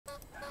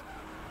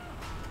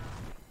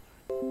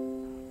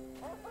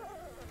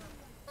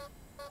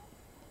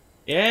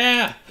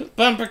Yeah!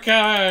 Bumper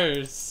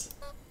cars!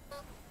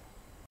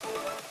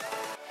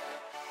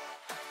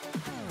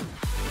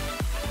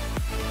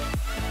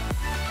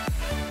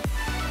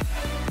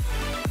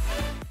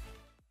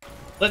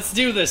 Let's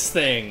do this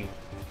thing!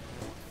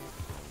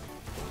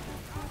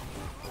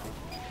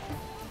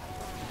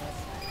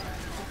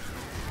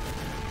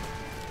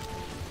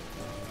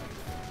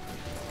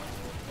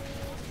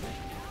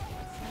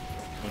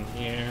 One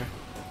here.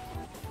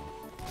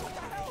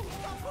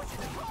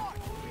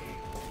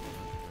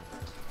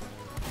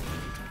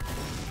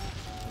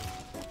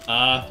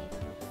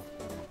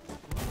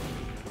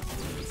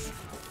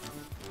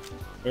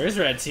 Where's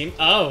red team?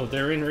 Oh,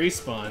 they're in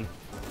respawn.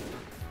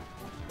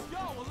 Yo,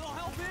 a little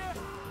help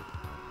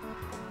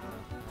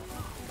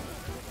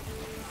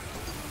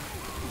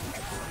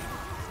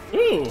here?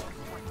 Ooh!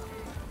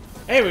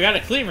 Hey, we got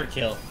a cleaver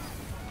kill.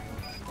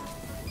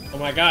 Oh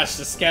my gosh,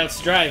 the scout's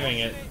driving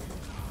it.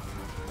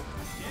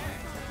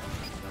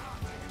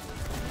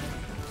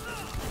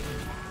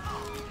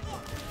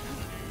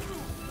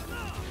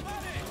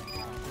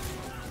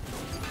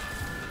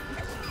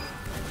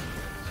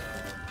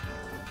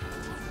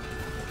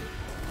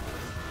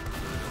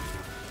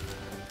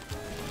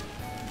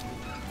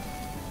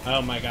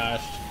 Oh my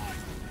gosh.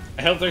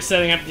 I hope they're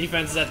setting up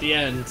defenses at the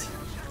end.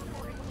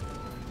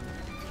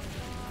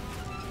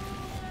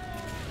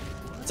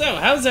 So,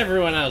 how's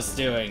everyone else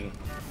doing?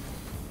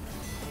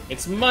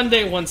 It's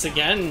Monday once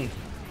again.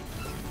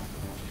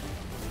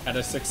 Had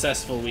a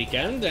successful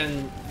weekend,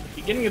 and the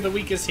beginning of the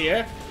week is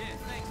here.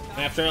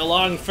 After a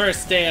long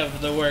first day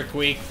of the work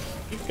week,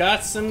 we've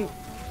got some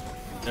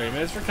 30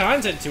 minutes for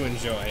content to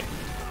enjoy.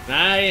 And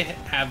I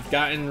have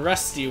gotten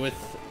rusty with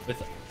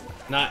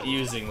not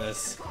using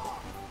this.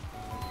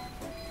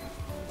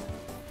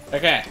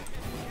 Okay.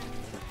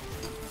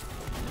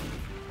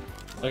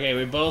 Okay,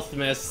 we both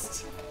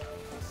missed.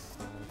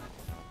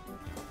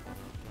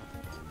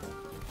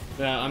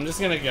 No, I'm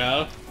just gonna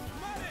go.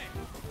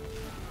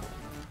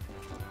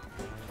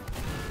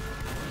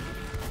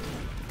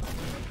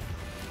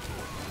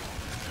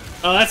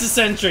 Oh, that's a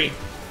sentry.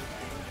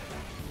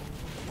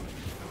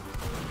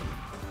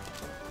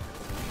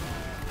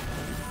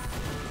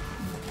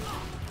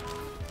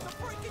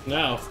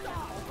 No.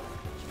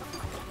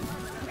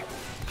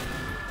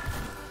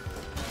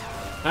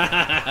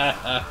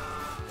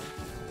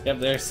 Yep,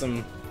 there's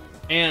some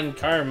and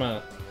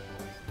karma.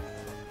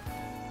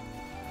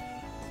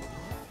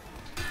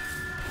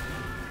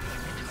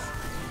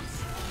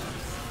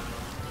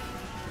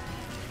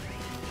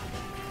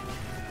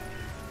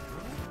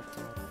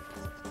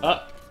 Oh.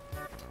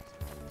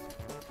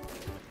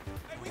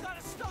 Hey, we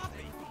gotta stop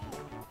it.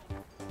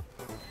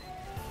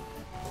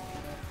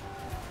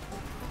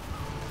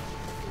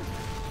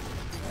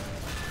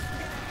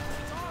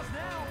 It's ours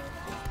now.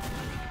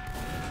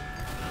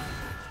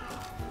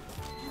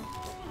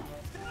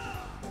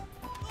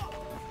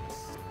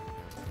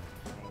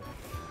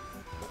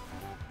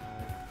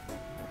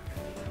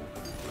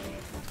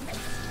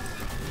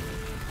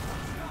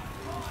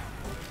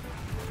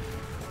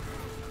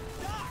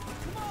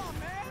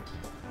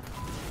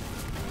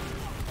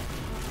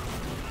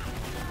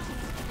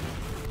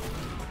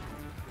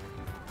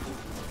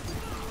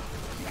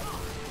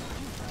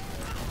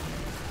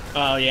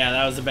 Oh yeah,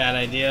 that was a bad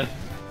idea.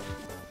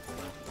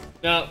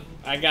 No,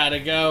 I gotta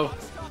go.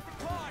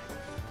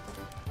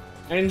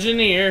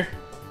 Engineer.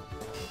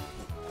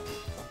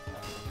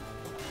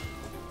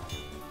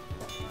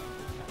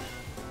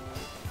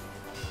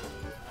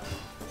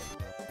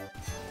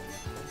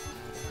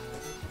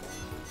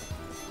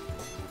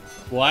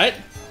 What?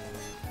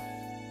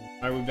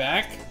 Are we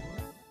back?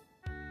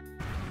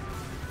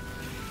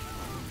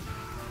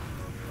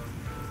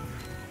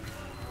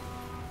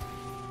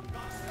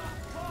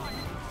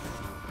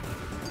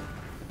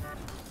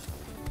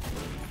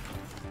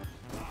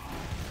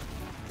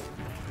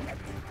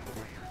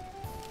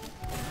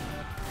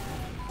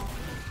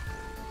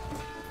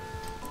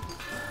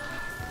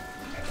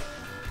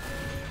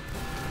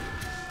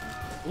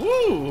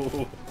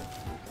 Ooh!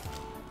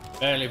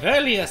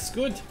 Very, yes,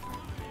 good.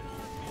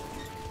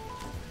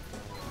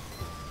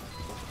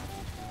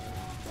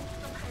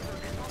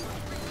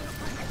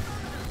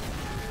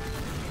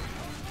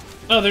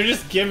 Oh, they're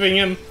just giving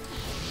him.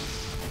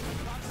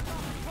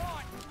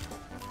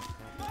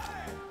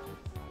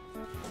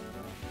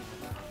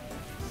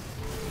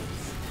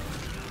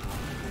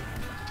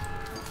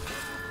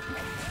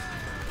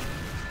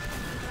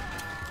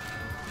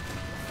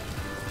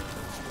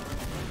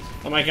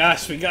 Oh my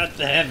gosh, we got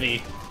the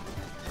heavy.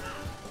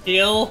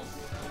 Heal.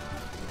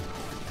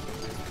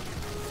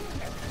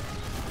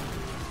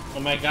 Oh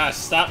my gosh,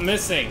 stop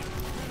missing.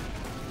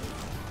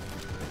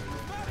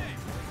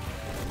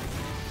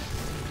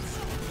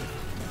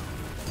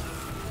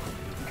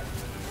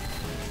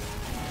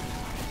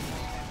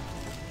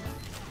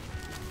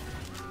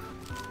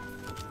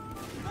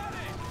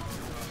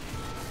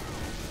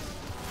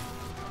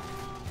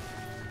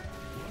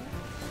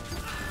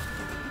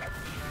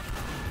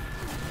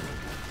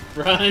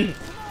 Run!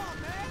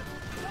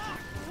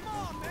 Come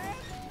on, man!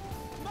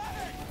 Come on,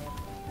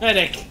 man!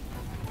 Medic!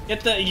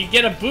 You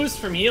get a boost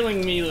from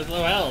healing me with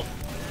low health.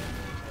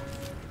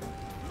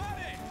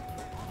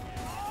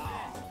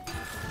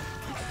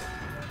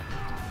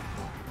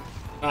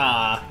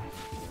 Ah,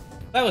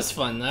 that was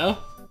fun though.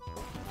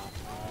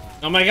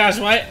 Oh my gosh,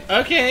 what?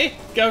 Okay,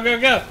 go, go,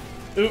 go.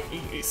 Ooh,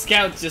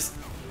 Scout just...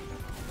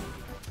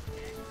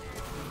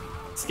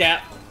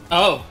 Scout.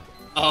 Oh.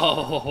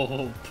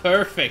 Oh,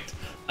 perfect.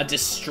 A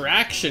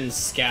distraction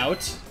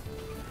Scout.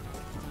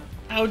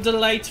 How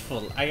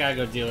delightful. I gotta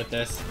go deal with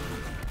this.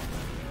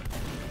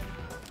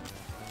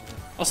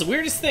 Also,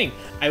 weirdest thing.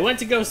 I went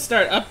to go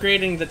start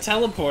upgrading the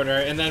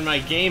teleporter and then my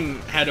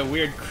game had a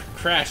weird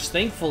crash.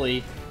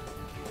 Thankfully,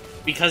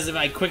 because if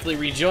I quickly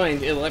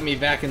rejoined, it let me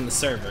back in the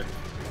server.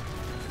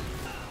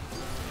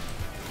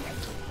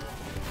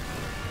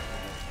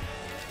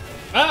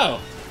 Oh!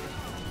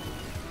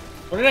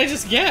 What did I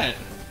just get?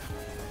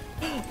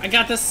 I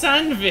got the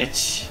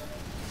sandwich!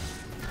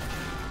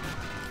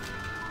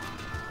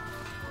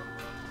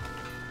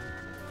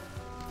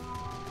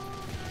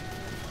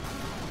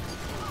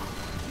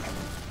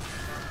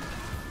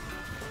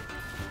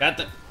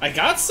 I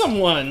got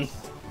someone!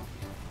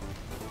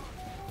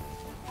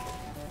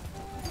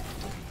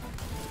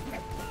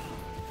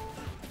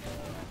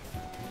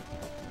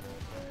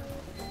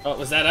 Oh,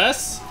 was that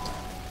us?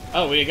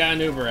 Oh, we got an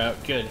Uber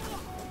out. Good.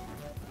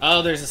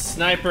 Oh, there's a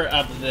sniper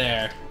up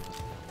there.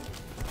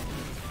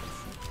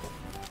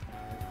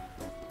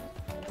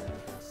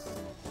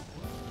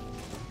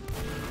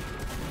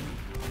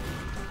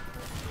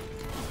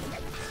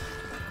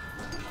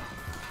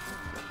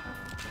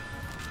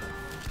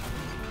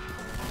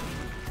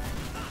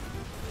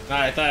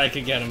 I thought I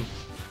could get him.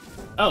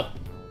 Oh.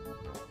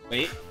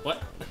 Wait,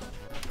 what?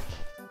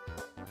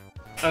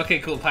 Okay,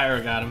 cool.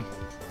 Pyro got him.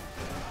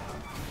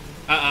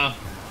 Uh-oh.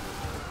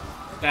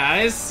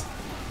 Guys?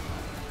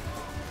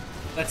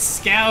 That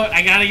Scout!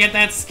 I gotta get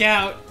that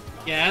Scout!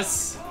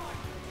 Yes.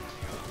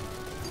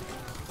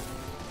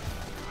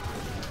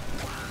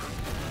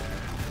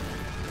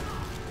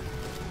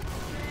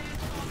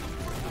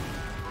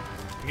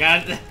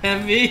 Got the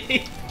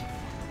heavy!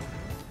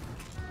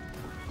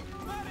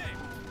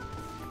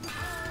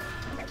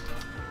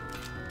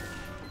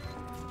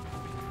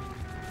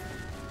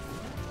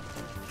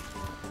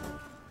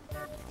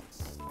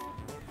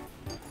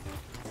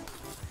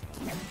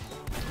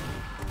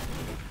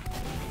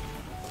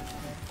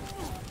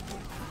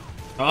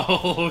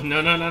 Oh,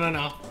 no, no, no, no,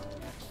 no.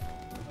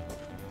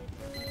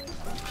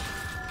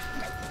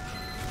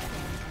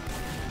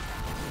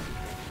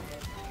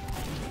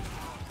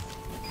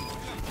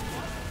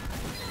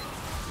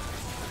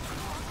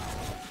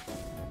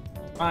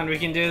 Come on, we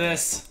can do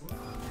this.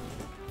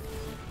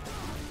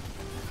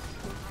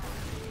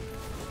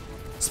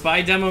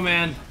 Spy Demo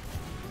Man.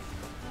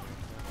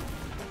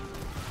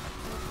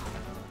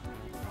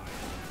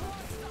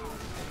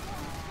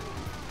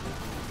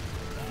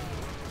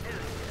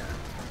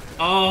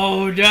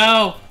 Oh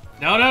no!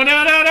 No, no,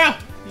 no, no, no!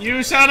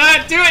 You shall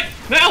not do it!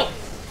 No!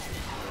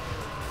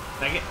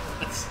 Dang it.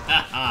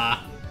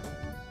 Haha.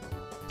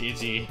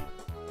 GG.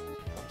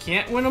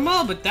 Can't win them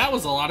all, but that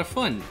was a lot of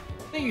fun.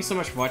 Thank you so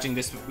much for watching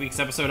this week's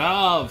episode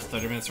of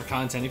 30 Minutes for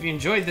Content. If you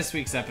enjoyed this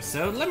week's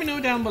episode, let me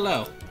know down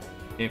below.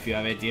 And if you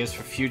have ideas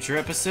for future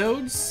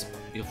episodes,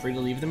 feel free to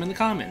leave them in the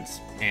comments.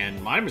 And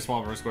my name is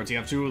PaulPer, scoring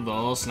up to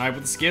the Snipe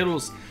with the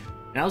Skittles.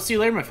 And I'll see you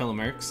later, my fellow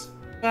Mercs.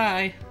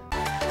 Bye!